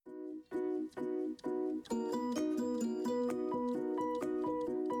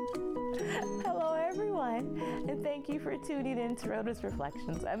everyone, and thank you for tuning in to Rhoda's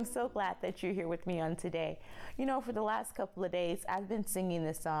Reflections. I'm so glad that you're here with me on today. You know, for the last couple of days, I've been singing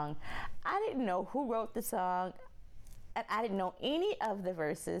this song. I didn't know who wrote the song, and I didn't know any of the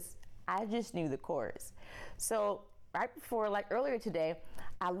verses. I just knew the chorus. So right before, earlier today,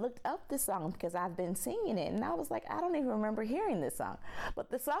 I looked up the song because I've been singing it, and I was like, I don't even remember hearing this song. But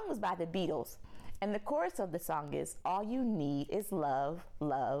the song was by the Beatles, and the chorus of the song is, all you need is love,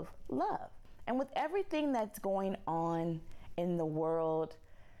 love, love. And with everything that's going on in the world,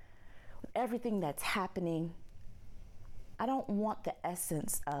 with everything that's happening, I don't want the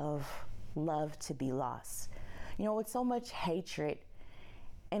essence of love to be lost. You know, with so much hatred,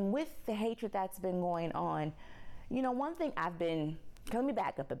 and with the hatred that's been going on, you know, one thing let me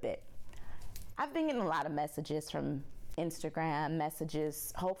back up a bit. I've been getting a lot of messages from Instagram,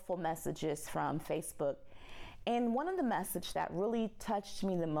 hopeful messages from Facebook. And one of the messages that really touched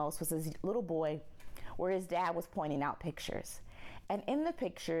me the most was this little boy where his dad was pointing out pictures. And in the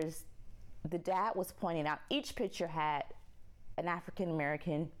pictures, the dad was pointing out, each picture had an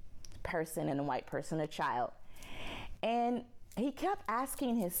African-American person and a white person, a child. And he kept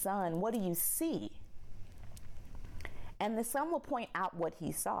asking his son, what do you see? And the son will point out what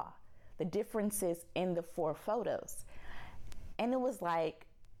he saw, the differences in the 4 photos. And it was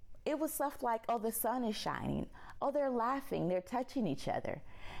stuff like, oh, the sun is shining. Oh, they're laughing, they're touching each other.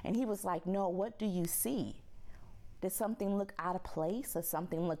 And he was like, no, what do you see? Does something look out of place? Does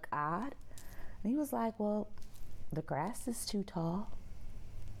something look odd? And he was like, well, the grass is too tall.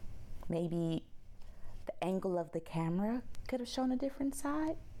 Maybe the angle of the camera could have shown a different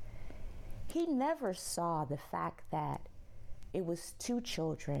side. He never saw the fact that it was 2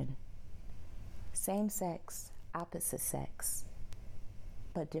 children, same sex, opposite sex,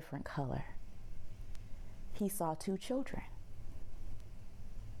 but different color. He saw 2 children.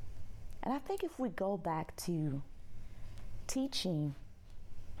 And I think if we go back to teaching,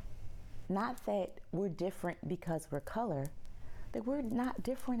 not that we're different because we're color, that we're not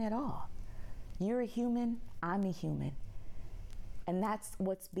different at all. You're a human, I'm a human. And that's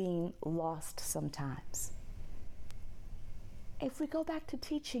what's being lost sometimes. If we go back to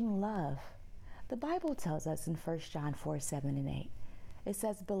teaching love, the Bible tells us in 1 John 4:7-8, it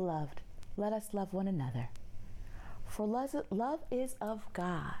says, beloved, let us love one another. For love is of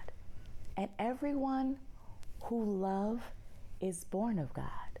God, and everyone who loves is born of God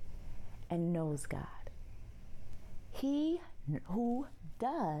and knows God. He who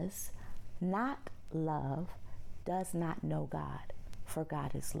does not love does not know God, for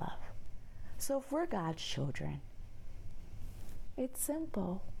God is love. So if we're God's children, it's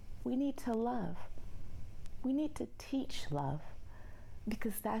simple. We need to love. We need to teach love,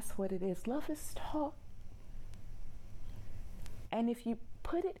 because that's what it is. Love is taught. And if you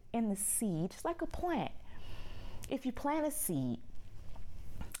put it in the seed, just like a plant, if you plant a seed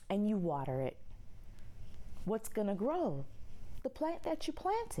and you water it, what's going to grow? The plant that you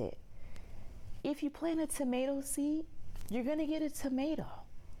planted. If you plant a tomato seed, you're going to get a tomato.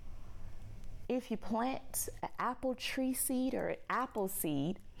 If you plant an apple tree seed or an apple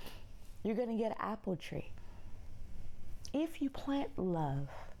seed, you're going to get an apple tree. If you plant love,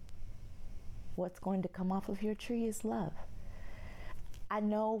 what's going to come off of your tree is love. I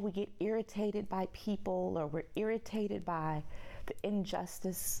know we get irritated by people, or we're irritated by the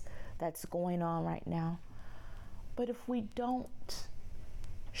injustice that's going on right now. But if we don't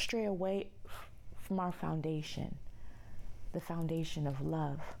stray away from our foundation, the foundation of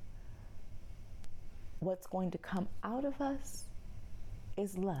love, what's going to come out of us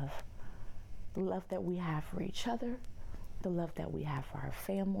is love. The love that we have for each other, the love that we have for our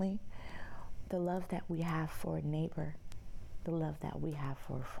family, the love that we have for a neighbor, the love that we have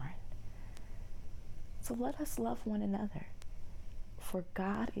for a friend. So let us love one another, for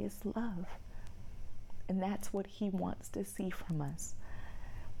God is love. And that's what He wants to see from us.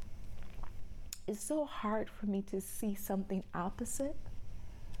 It's so hard for me to see something opposite.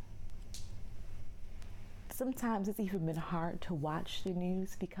 Sometimes it's even been hard to watch the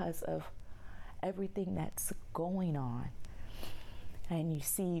news because of everything that's going on. And you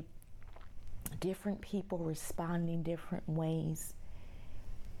see different people responding different ways.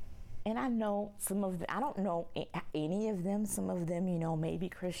 And I know some of them, I don't know any of them. Some of them, you know, may be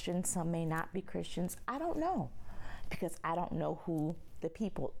Christians, some may not be Christians. I don't know, because I don't know who the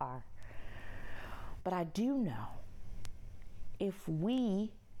people are. But I do know, if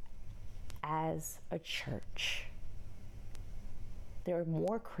we as a church, there are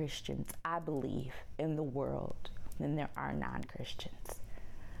more Christians, I believe, in the world than there are non-Christians.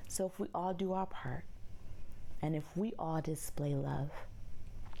 So if we all do our part, and if we all display love,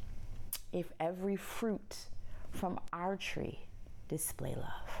 if every fruit from our tree display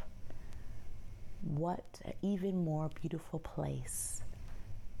love, what an even more beautiful place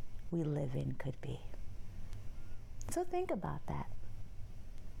we live in could be. So think about that.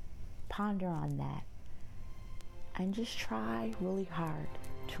 Ponder on that. And just try really hard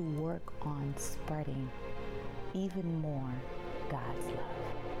to work on spreading even more God's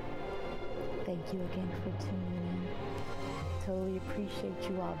love. Thank you again for tuning in. Totally appreciate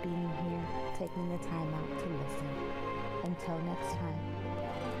you all being here, taking the time out to listen. Until next time.